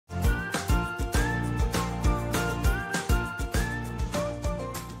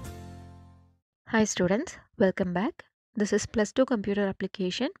Hi students, welcome back. This is Plus 2 Computer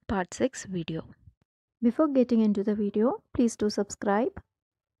Application Part 6 video. Before getting into the video, please do subscribe.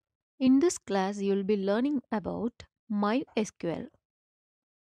 In this class, you will be learning about MySQL.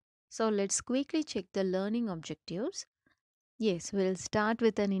 So let's quickly check the learning objectives. Yes, we'll start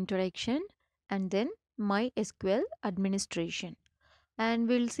with an introduction and then MySQL administration. And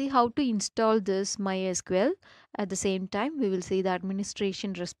we'll see how to install this MySQL. At the same time, we will see the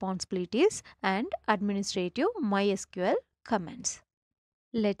administration responsibilities and administrative MySQL commands.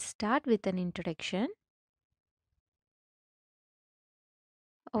 Let's start with an introduction.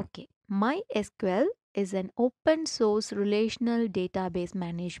 Okay, MySQL is an open source relational database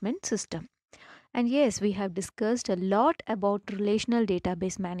management system. And yes, we have discussed a lot about relational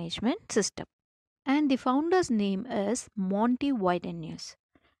database management system. And the founder's name is Monty Whitenius.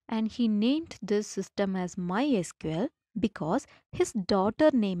 And he named this system as MySQL because his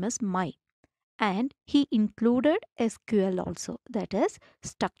daughter name is My, and he included SQL also, that is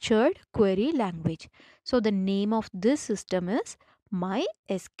structured query language. So the name of this system is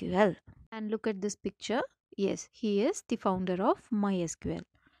MySQL. And look at this picture. Yes, he is the founder of MySQL.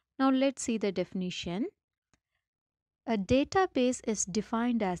 Now let's see the definition. A database is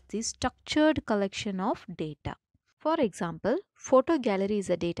defined as the structured collection of data. For example, photo gallery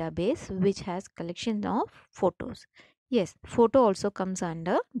is a database which has collection of photos. Yes, photo also comes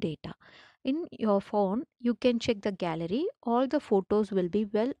under data. In your phone, you can check the gallery. All the photos will be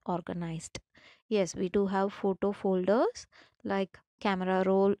well organized. Yes, we do have photo folders like camera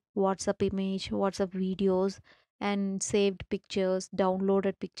roll, WhatsApp image, WhatsApp videos, and saved pictures,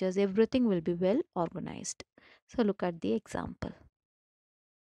 downloaded pictures. Everything will be well organized. So look at the example.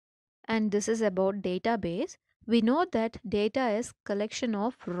 And this is about database. We know that data is collection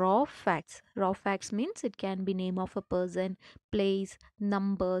of raw facts. Raw facts means it can be name of a person, place,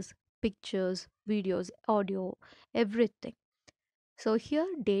 numbers, pictures, videos, audio, everything. So here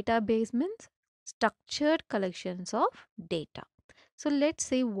database means structured collections of data. So let's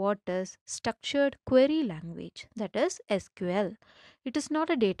see what is structured query language, that is SQL. It is not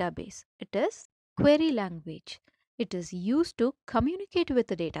a database, it is query language. It is used to communicate with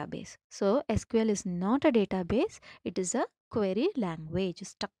the database. So SQL is not a database, it is a query language,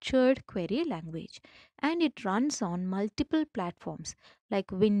 structured query language, and it runs on multiple platforms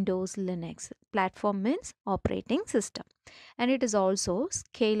like Windows, Linux. Platform means operating system, and it is also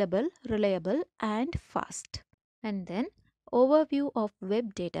scalable, reliable, and fast. And then overview of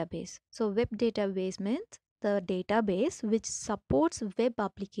web database. So web database means the database which supports web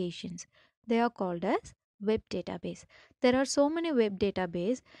applications. They are called as web database. There are so many web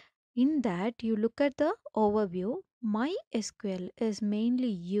database. In that you look at the overview, MySQL is mainly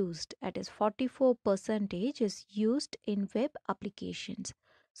used, at is 44% is used in web applications.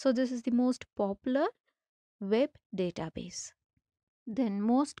 So this is the most popular web database. Then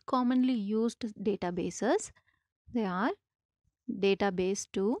most commonly used databases, they are database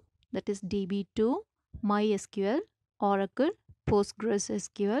 2, that is DB2, MySQL, Oracle,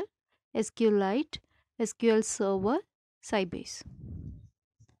 PostgreSQL, SQLite, SQL Server, Sybase.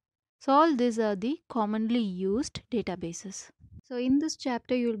 So all these are the commonly used databases. So in this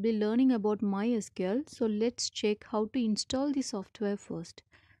chapter you will be learning about MySQL. So let's check how to install the software first.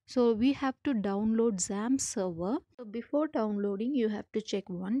 So we have to download XAMPP server. So before downloading you have to check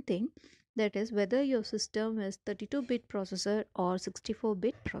one thing, that is whether your system is 32-bit processor or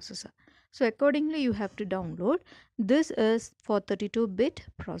 64-bit processor. So accordingly you have to download. This is for 32-bit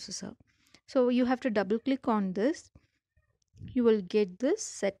processor. So you have to double click on this. You will get this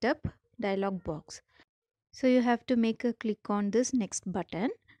setup dialog box. So you have to make a click on this next button.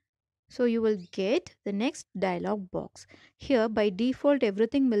 So you will get the next dialog box. Here by default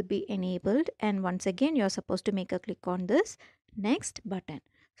everything will be enabled, and once again you are supposed to make a click on this next button.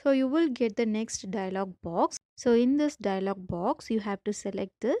 So you will get the next dialog box. So in this dialog box you have to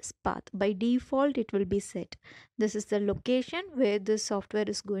select this path. By default it will be set. This is the location where this software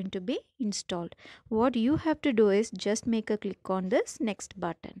is going to be installed. What you have to do is just make a click on this next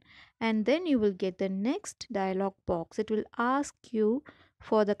button, and then you will get the next dialog box. It will ask you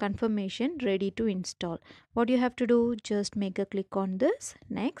for the confirmation ready to install. What you have to do, just make a click on this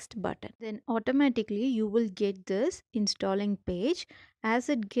next button. Then automatically you will get this installing page. As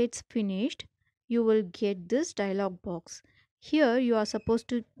it gets finished, you will get this dialog box. Here you are supposed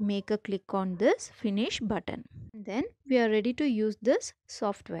to make a click on this finish button. Then we are ready to use this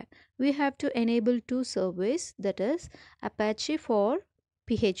software. We have to enable two services, that is Apache for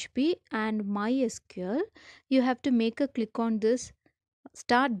PHP and MySQL. You have to make a click on this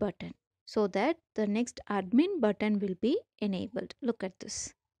start button so that the next admin button will be enabled. Look at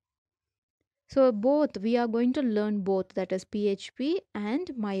this. So both we are going to learn both, that is PHP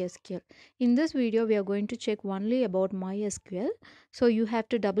and MySQL. In this video we are going to check only about MySQL. So you have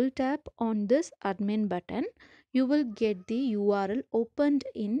to double tap on this admin button. You will get the URL opened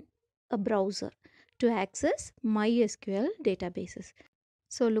in a browser to access MySQL databases.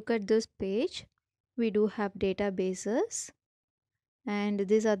 So look at this page. We do have databases and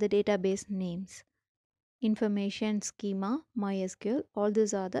these are the database names. Information schema, MySQL, all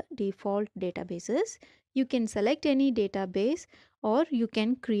these are the default databases. You can select any database or you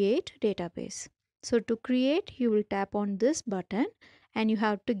can create database. So to create, you will tap on this button and you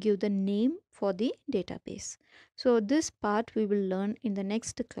have to give the name for the database. So this part we will learn in the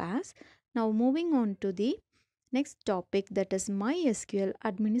next class. Now moving on to the next topic, that is MySQL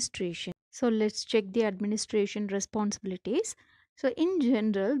administration. So let's check the administration responsibilities. So in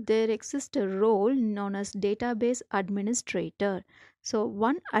general, there exists a role known as database administrator. So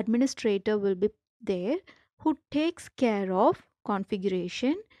one administrator will be there who takes care of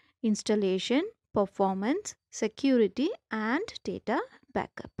configuration, installation, performance, security, and data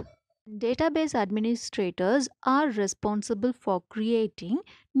backup. Database administrators are responsible for creating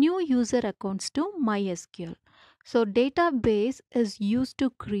new user accounts to MySQL. So database is used to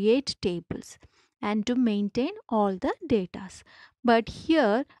create tables and to maintain all the data. But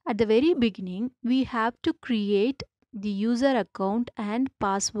here at the very beginning we have to create the user account and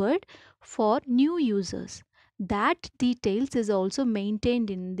password for new users. That details is also maintained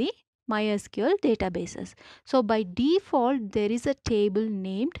in the MySQL databases. So by default there is a table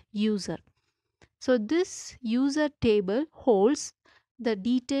named user. So this user table holds the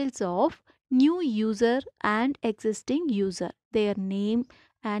details of new user and existing user, their name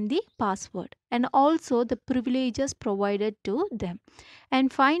and the password, and also the privileges provided to them.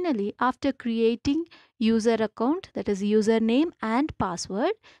 And finally, after creating user account, that is username and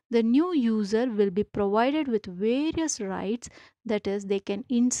password, the new user will be provided with various rights, that is they can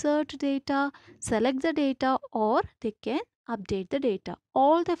insert data, select the data, or they can update the data.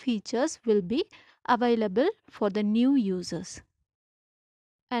 All the features will be available for the new users.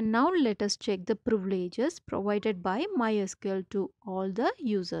 And now let us check the privileges provided by MySQL to all the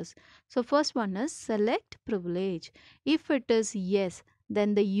users. So first one is select privilege. If it is yes,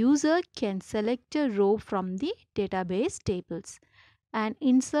 then the user can select a row from the database tables. And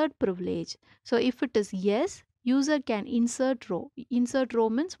insert privilege. So if it is yes, user can insert row. Insert row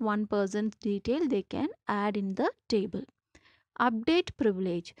means one person's detail they can add in the table. Update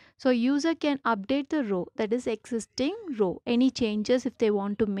privilege. So user can update the row, that is existing row. Any changes if they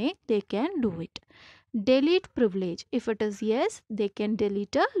want to make, they can do it. Delete privilege. If it is yes, they can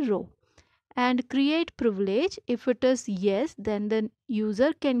delete a row. And create privilege. If it is yes, then the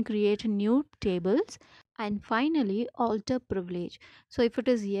user can create new tables. And finally, alter privilege. So if it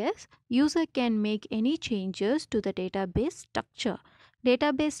is yes, user can make any changes to the database structure.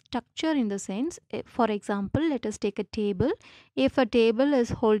 Database structure in the sense, for example, let us take a table. If a table is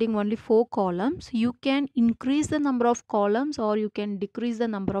holding only 4 columns, you can increase the number of columns or you can decrease the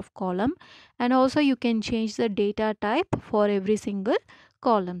number of column, and also you can change the data type for every single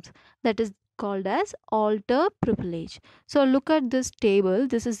columns. That is called as alter privilege. So look at this table.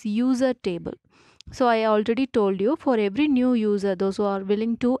 This is user table. So I already told you, for every new user, those who are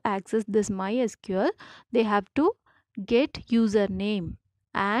willing to access this MySQL, they have to get username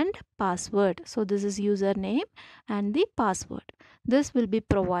and password. So this is username and the password. This will be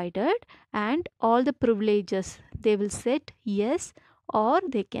provided, and all the privileges they will set yes or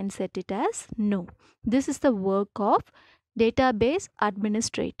they can set it as no. This is the work of database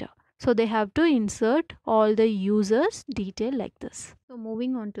administrator. So they have to insert all the users detail like this. So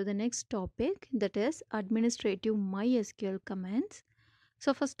moving on to the next topic, that is administrative MySQL commands.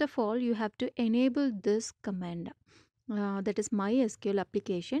 So first of all, you have to enable this command, that is MySQL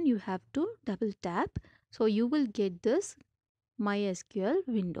application. You have to double tap. So you will get this MySQL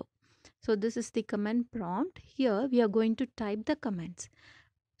window. So this is the command prompt. Here we are going to type the commands.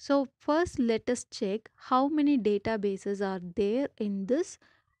 So first let us check how many databases are there in this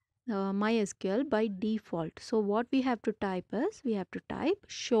MySQL by default. So what we have to type is, we have to type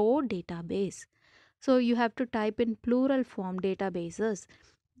show database. So you have to type in plural form databases,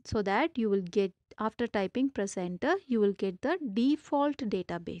 so that you will get, after typing press enter, you will get the default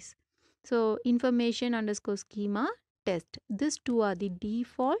database. So information underscore schema test. These two are the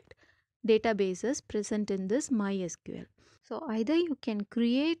default databases present in this MySQL. So either you can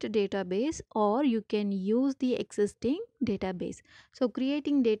create a database or you can use the existing database. So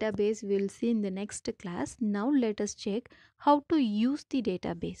creating database we'll see in the next class. Now let us check how to use the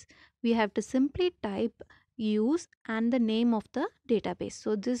database. We have to simply type use and the name of the database.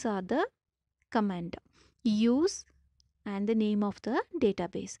 So these are the command. Use and the name of the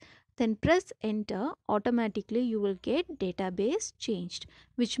database. Then press enter, automatically you will get database changed,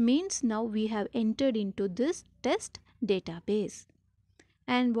 which means now we have entered into this test database.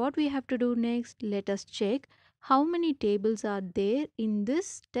 And what we have to do next, let us check how many tables are there in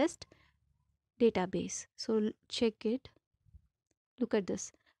this test database. So check it. Look at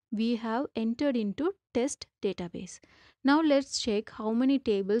this. We have entered into test database. Now let's check how many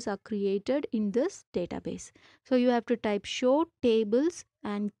tables are created in this database. So you have to type show tables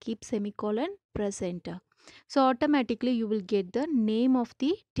and keep semicolon, press enter. So automatically you will get the name of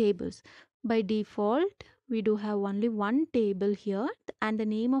the tables. By default, we do have only one table here and the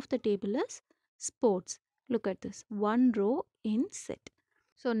name of the table is sports. Look at this. One row in set.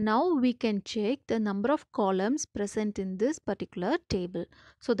 So now we can check the number of columns present in this particular table.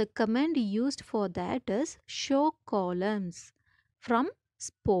 So the command used for that is show columns from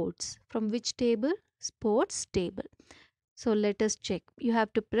sports. From which table? Sports table. So let us check. You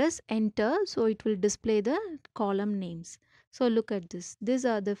have to press enter so it will display the column names. So look at this. These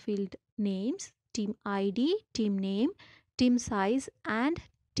are the field names: team ID, team name, team size and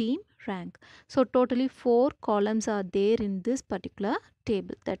team rank. So totally 4 columns are there in this particular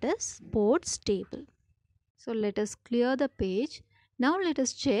table, that is sports table. So let us clear the page. Now let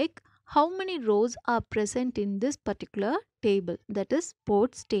us check how many rows are present in this particular table, that is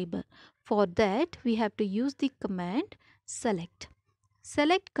sports table. For that we have to use the command select.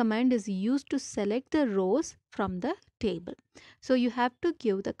 Select command is used to select the rows from the table. So you have to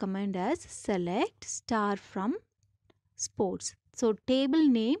give the command as select star from sports. So table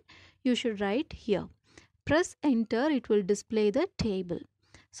name you should write here. Press enter, it will display the table.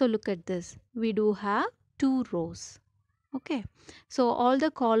 So look at this. We do have 2 rows. Okay. So all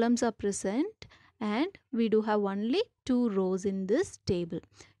the columns are present and we do have only 2 rows in this table.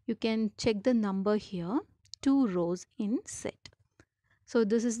 You can check the number here. 2 rows in set. So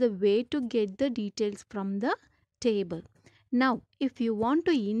this is the way to get the details from the table. Now, if you want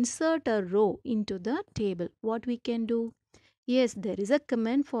to insert a row into the table, what we can do? Yes, there is a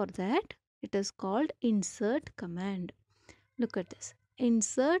command for that. It is called insert command. Look at this.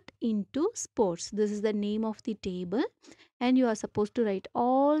 Insert into sports. This is the name of the table and you are supposed to write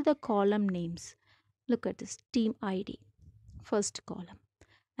all the column names. Look at this. Team ID, first column,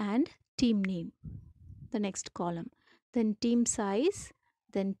 and team name, the next column, then team size,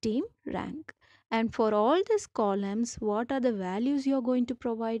 then team rank. And for all these columns, what are the values you are going to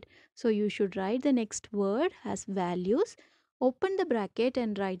provide? So you should write the next word as values, open the bracket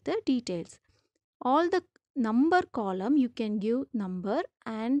and write the details. All the number column you can give number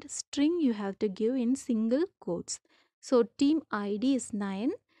and string you have to give in single quotes. So team ID is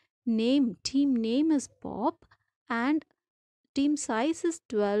 9, team name is Pop, and team size is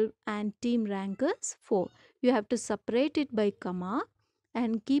 12 and team rank is 4. You have to separate it by comma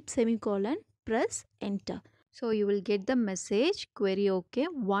and keep semicolon, press enter. So you will get the message query OK,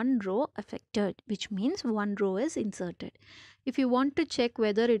 one row affected, which means one row is inserted. If you want to check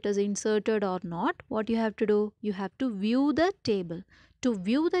whether it is inserted or not, what you have to do? You have to view the table. To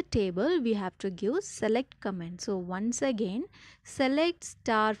view the table, we have to give select command. So once again, select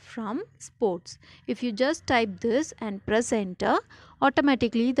star from sports. If you just type this and press enter,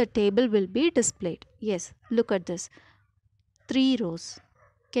 automatically the table will be displayed. Yes, look at this. 3 rows.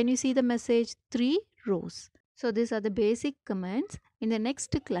 Can you see the message? 3 rows. So these are the basic commands. In the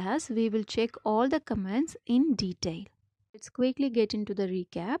next class, we will check all the commands in detail. Let's quickly get into the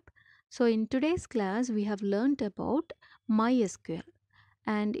recap. So in today's class, we have learnt about MySQL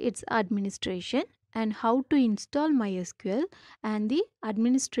and its administration and how to install MySQL and the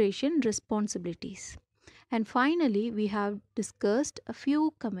administration responsibilities. And finally, we have discussed a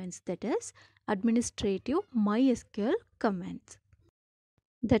few commands, that is administrative MySQL commands.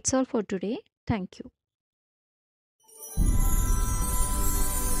 That's all for today. Thank you.